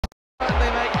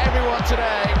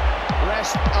today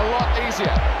rest a lot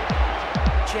easier.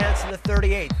 Chance in the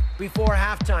 38th, before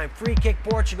halftime, free kick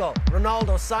Portugal.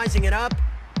 Ronaldo sizing it up.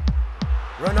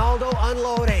 Ronaldo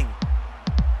unloading.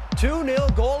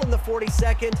 2-0 goal in the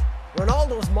 42nd.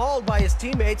 Ronaldo's mauled by his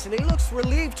teammates, and he looks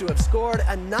relieved to have scored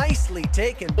a nicely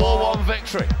taken ball. 4-1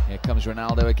 victory. Here comes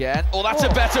Ronaldo again. Oh, that's a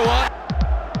better one.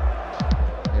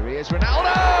 Here he is,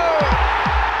 Ronaldo!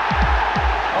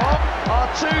 Oh, our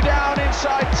 2 down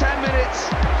inside 10 minutes.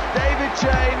 David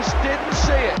James didn't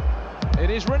see it. It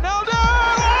is Ronaldo!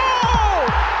 Oh!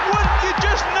 Wouldn't you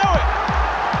just know it?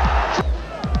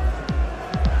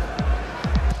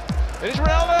 It is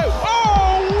Ronaldo!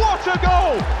 Oh, what a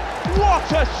goal! What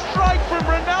a strike from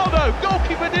Ronaldo!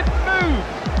 Goalkeeper didn't move!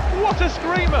 What a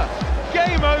screamer!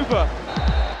 Game over!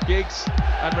 Giggs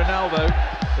and Ronaldo.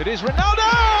 It is Ronaldo!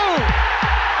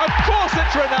 Of course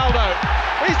it's Ronaldo!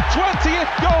 His 20th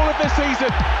goal of the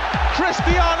season!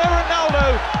 Cristiano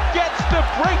Ronaldo gets the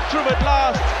breakthrough at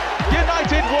last!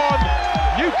 United 1,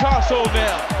 Newcastle 0.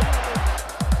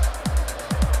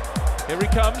 Here he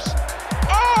comes.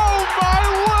 Oh my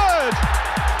word!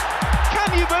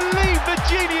 Can you believe the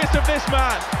genius of this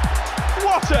man?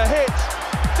 What a hit!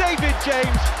 David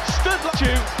James stood like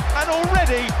you, and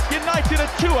already United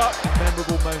are 2 up.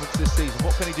 Memorable moments this season.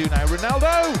 What can he do now?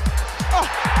 Ronaldo! Oh,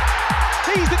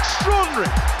 he's extraordinary.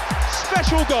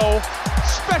 Special goal,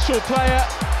 special player.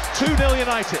 2-0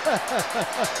 United.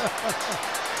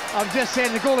 I'm just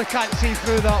saying the goalie can't see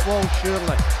through that wall,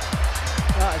 surely.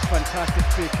 That is fantastic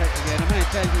free kick again. How many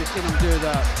times have you seen him do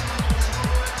that?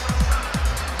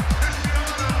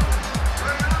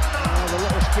 Oh, the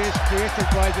little space created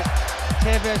by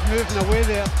Tevez moving away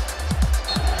there.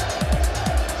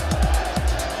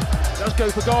 Does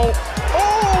go for goal.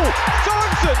 Oh!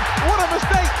 Sorensen! What a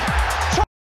mistake!